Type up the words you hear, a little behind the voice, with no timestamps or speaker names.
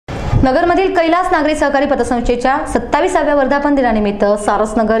नगरमधील कैलास नागरी सहकारी पतसंस्थेच्या 27व्या वर्धापन दिनानिमित्त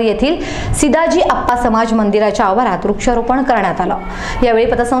रसनगर येथील सिदाजी आप्पा समाज मंदिराच्या आवारात वृक्षारोपण करण्यात आलं। यावेळी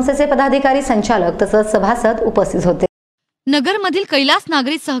पतसंस्थेचे पदाधिकारी, संचालक तसंच सभासद उपस्थित होते। नगरमधील कैलास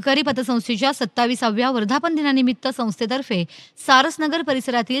नागरी सहकारी पतसंस्थेच्या 27व्या वर्धापन दिनानिमित्त संस्थेतर्फे रसनगर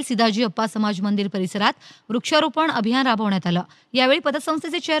परिसरातील सिदाजी आप्पा समाज मंदिर परिसरात वृक्षारोपण अभियान राबवण्यात आलं। यावेळी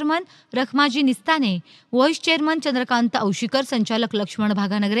पतसंस्थेचे chairman Rakhmaji Nistane, vice chairman Chandrakant औशीकर, संचालक लक्ष्मण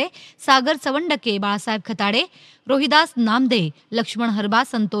भागानगरे, सागर चवंडके, बाळासाहेब खताडे, रोहिदास नामदे, लक्ष्मण हरबा,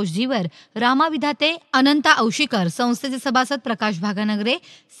 संतोष जीवर, रामा विधाते, अनंता औशीकर, संस्थेचे सभासद प्रकाश भागानगरे,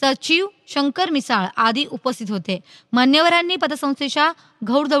 सचिव शंकर मिसाळ आदी उपस्थित होते। मान्यवरांनी पतसंस्थेच्या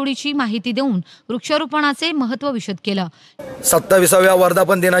घौडदौडीची माहिती देऊन वृक्षारोपणाचे महत्त्व विशद केलं। 27व्या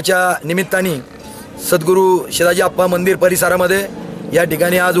वर्धापन दिनाच्या निमित्ताने सद्गुरू सिदाजी आप्पा मंदिर परिसरामध्ये या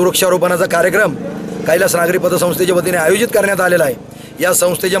ठिकाणी आज वृक्षारोपणाचा कार्यक्रम कैलास नागरी पतसंस्थेच्या वतीने आयोजित करण्यात आलेला आहे। या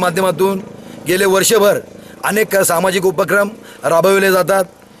संस्थेच्या माध्यमातून गेले वर्षभर अनेक सामाजिक उपक्रम राबविले जातात।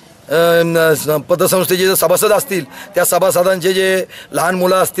 पतसंस्थेचे जे सभासद असतील त्या सभासदांचे जे लहान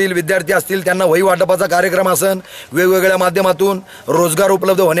मुलं असतील, विद्यार्थी असतील, त्यांना वही वाटपाचा कार्यक्रम असन, वेगवेगळ्या माध्यमातून रोजगार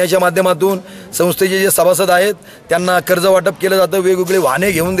उपलब्ध होण्याच्या माध्यमातून संस्थेचे जे सभासद आहेत त्यांना कर्ज वाटप केलं जातं। वेगवेगळे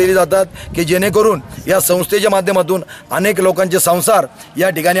वाहने घेऊन दिली जातात की जेणेकरून या संस्थेच्या माध्यमातून अनेक लोकांचे संसार या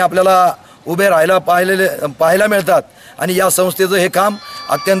ठिकाणी आपल्याला उभे पाहायला मिळतात। आणि या संस्थेचं हे काम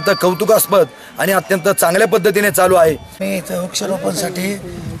अत्यंत कौतुकास्पद आणि अत्यंत चांगल्या पद्धतीने चालू आहे। मी इथं वृक्षारोपणसाठी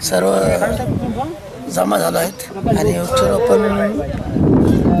सर्व जमा झालो आहेत आणि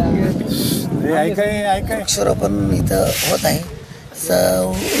वृक्षारोपण इथं होत आहे।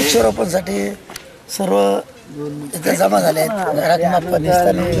 वृक्षारोपणसाठी सर्व इथं जमा झाले आहेत।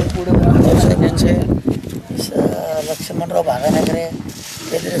 लक्ष्मणराव भागानगरे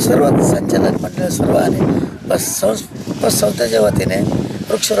सर्व संचालक मंडळ सर्व आले। संस्थेच्या वतीने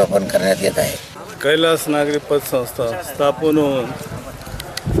वृक्षारोपण करण्यात येत आहे। कैलास नागरी पतसंस्था स्थापन होऊन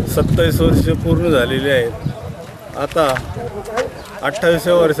 27 वर्षे पूर्ण झालेली आहेत। आता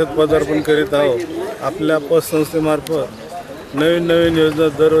 28व्या वर्षात पदार्पण करीत आहोत। आपल्या पतसंस्थेमार्फत नवीन योजना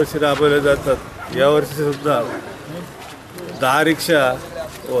दरवर्षी राबवल्या जातात। यावर्षीसुद्धा 10 रिक्षा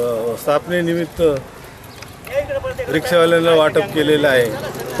स्थापनेनिमित्त रिक्षावाल्यांना वाटप केलेलं आहे।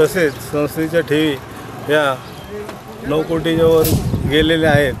 तसेच संस्थेच्या ठेवी या 9 कोटीच्या वर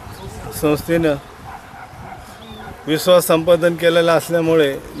गेलेल्या आहेत। संस्थेनं विश्वास संपादन केलेला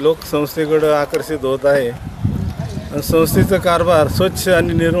असल्यामुळे लोक संस्थेकडे आकर्षित होत आहे। आणि संस्थेचा कारभार स्वच्छ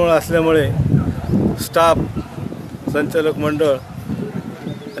आणि निर्मळ असल्यामुळे स्टाफ, संचालक मंडळ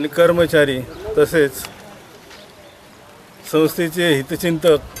आणि कर्मचारी तसेच संस्थेचे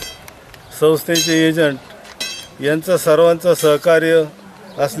हितचिंतक, संस्थेचे एजंट यांचा सर्वांचा सहकार्य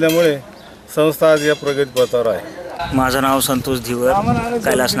असल्यामुळे संस्था आज या प्रगतीपथावर आहे। माझं नाव संतोष जीवर,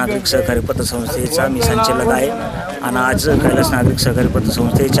 कैलास नागरिक सहकारी पतसंस्थेचा मी संचालक आहे। आणि आज कैलास नागरिक सहकारी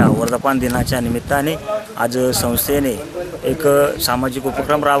पतसंस्थेच्या वर्धापन दिनाच्या निमित्ताने आज संस्थेने एक सामाजिक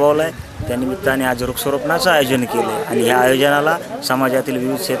उपक्रम राबवला आहे। त्यानिमित्ताने आज वृक्षारोपणाचं आयोजन केलं आणि ह्या आयोजनाला समाजातील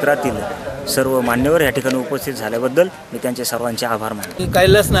विविध क्षेत्रातील सर्व मान्यवर या ठिकाणी उपस्थित झाल्याबद्दल मी त्यांचे सर्वांचे आभार मानतो।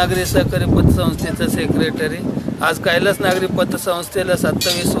 कैलास नागरी सहकारी पतसंस्थेचा सेक्रेटरी। आज कैलास नागरी पतसंस्थेला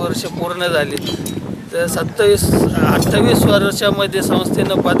 27 वर्ष पूर्ण झाली। तर 28 वर्षामध्ये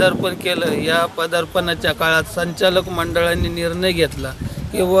संस्थेनं पदार्पण केलं। या पदार्पणाच्या काळात संचालक मंडळाने निर्णय घेतला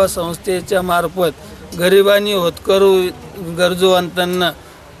की व संस्थेच्या मार्फत गरिबांनी होतकरू गरजूवंतांना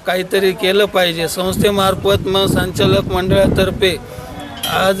काहीतरी केलं पाहिजे। संस्थेमार्फत मग संचालक मंडळातर्फे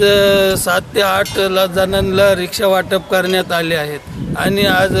आज 7 ते 8 जणांना रिक्षा वाटप करण्यात आले आहेत। आणि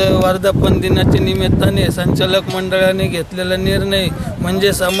आज वर्धापन दिनाच्या निमित्ताने संचालक मंडळाने घेतलेला निर्णय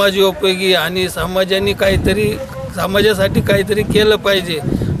म्हणजे समाजोपयोगी आणि समाजासाठी काहीतरी केलं पाहिजे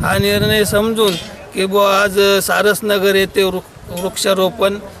हा निर्णय समजून की आज रसनगर येथे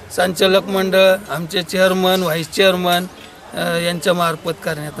वृक्षारोपण संचालक मंडळ, आमचे चेअरमन, व्हाईस चेअरमन यांच्या मार्फत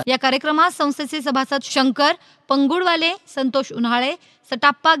करण्यात आले। या कार्यक्रमात संस्थेचे सभासद शंकर पंगुडवाले, संतोष उन्हाळे,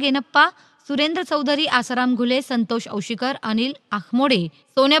 सटाप्पा गेनप्पा, सुरेंद्र चौधरी, आसाराम घुले, संतोष औशीकर, अनिल आखमोडे,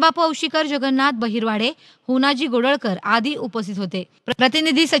 सोन्याबापू औशीकर, जगन्नाथ बहिरवाडे, हुनाजी गोडळकर आदी उपस्थित होते।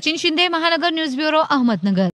 प्रतिनिधी सचिन शिंदे, महानगर न्यूज ब्युरो, अहमदनगर।